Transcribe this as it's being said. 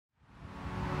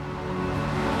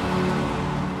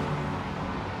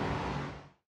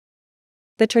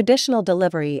The traditional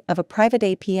delivery of a private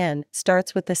APN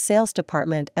starts with the sales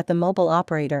department at the mobile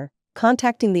operator,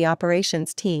 contacting the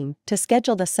operations team to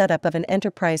schedule the setup of an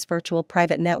enterprise virtual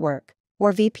private network,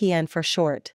 or VPN for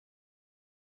short.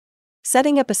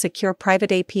 Setting up a secure private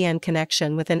APN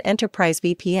connection with an enterprise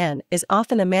VPN is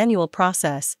often a manual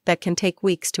process that can take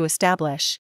weeks to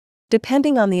establish.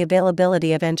 Depending on the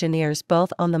availability of engineers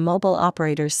both on the mobile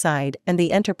operator's side and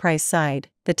the enterprise side,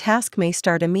 the task may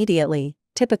start immediately,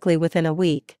 typically within a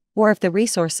week, or if the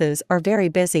resources are very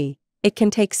busy, it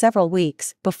can take several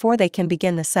weeks before they can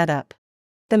begin the setup.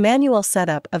 The manual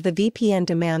setup of the VPN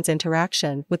demands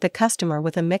interaction with the customer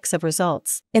with a mix of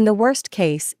results. In the worst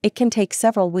case, it can take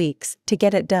several weeks to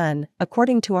get it done,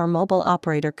 according to our mobile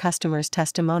operator customers'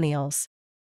 testimonials.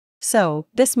 So,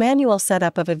 this manual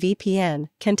setup of a VPN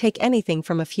can take anything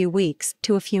from a few weeks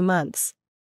to a few months.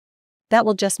 That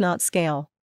will just not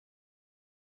scale.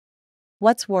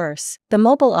 What's worse, the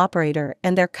mobile operator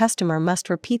and their customer must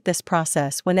repeat this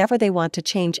process whenever they want to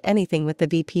change anything with the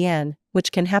VPN,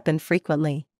 which can happen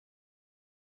frequently.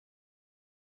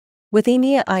 With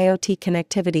Enea IoT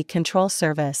Connectivity Control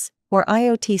Service, or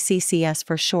IoT CCS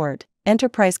for short,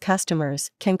 enterprise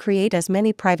customers can create as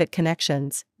many private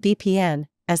connections, VPN,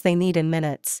 as they need in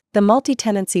minutes. The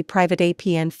multi-tenancy private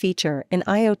APN feature in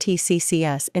IoT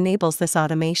CCS enables this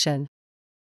automation.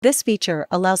 This feature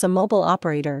allows a mobile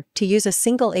operator to use a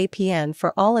single APN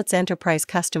for all its enterprise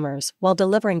customers while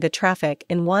delivering the traffic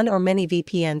in one or many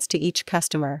VPNs to each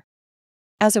customer.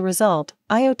 As a result,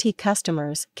 IoT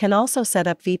customers can also set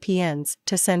up VPNs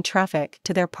to send traffic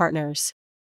to their partners.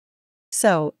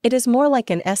 So, it is more like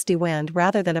an SD-WAN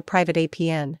rather than a private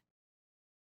APN.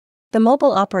 The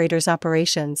mobile operator's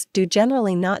operations do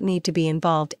generally not need to be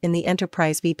involved in the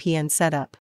enterprise VPN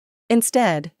setup.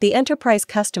 Instead, the enterprise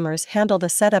customers handle the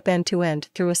setup end-to-end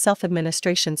through a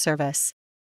self-administration service.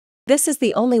 This is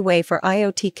the only way for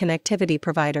IoT connectivity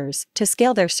providers to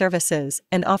scale their services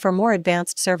and offer more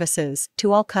advanced services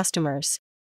to all customers.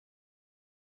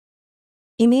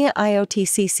 Enea IoT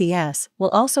CCS will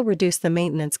also reduce the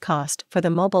maintenance cost for the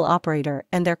mobile operator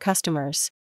and their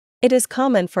customers. It is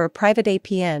common for a private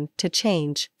APN to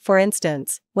change, for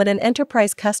instance, when an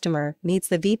enterprise customer needs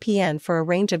the VPN for a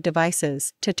range of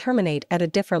devices to terminate at a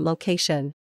different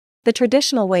location. The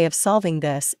traditional way of solving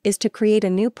this is to create a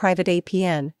new private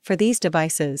APN for these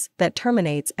devices that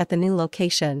terminates at the new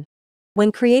location.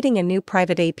 When creating a new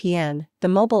private APN, the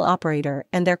mobile operator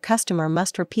and their customer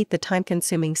must repeat the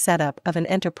time-consuming setup of an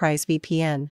enterprise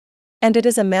VPN. And it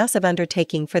is a massive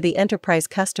undertaking for the enterprise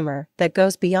customer that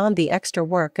goes beyond the extra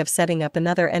work of setting up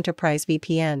another enterprise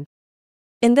VPN.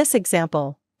 In this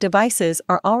example, devices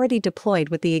are already deployed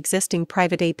with the existing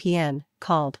private APN,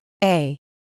 called A.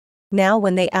 Now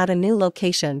when they add a new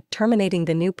location terminating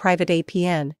the new private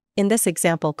APN, in this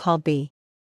example called B,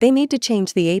 they need to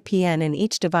change the APN in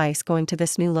each device going to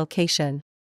this new location.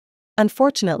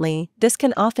 Unfortunately, this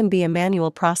can often be a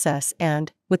manual process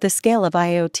and, with the scale of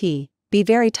IoT, be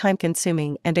very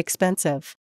time-consuming and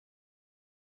expensive.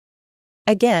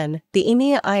 Again, the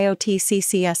Enea IoT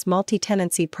CCS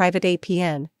multi-tenancy private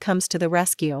APN comes to the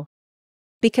rescue.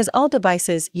 Because all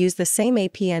devices use the same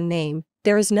APN name,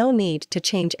 there is no need to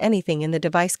change anything in the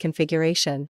device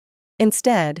configuration.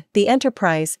 Instead, the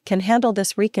enterprise can handle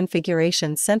this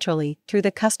reconfiguration centrally through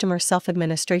the customer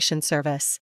self-administration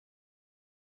service.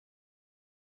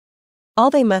 All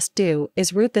they must do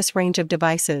is route this range of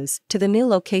devices to the new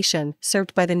location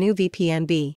served by the new VPN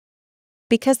B.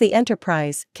 Because the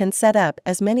enterprise can set up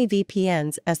as many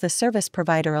VPNs as the service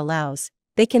provider allows,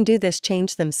 they can do this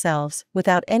change themselves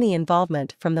without any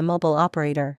involvement from the mobile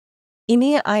operator.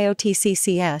 Enea IoT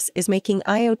CCS is making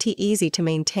IoT easy to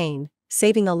maintain,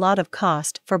 saving a lot of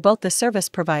cost for both the service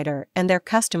provider and their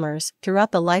customers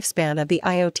throughout the lifespan of the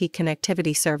IoT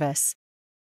connectivity service.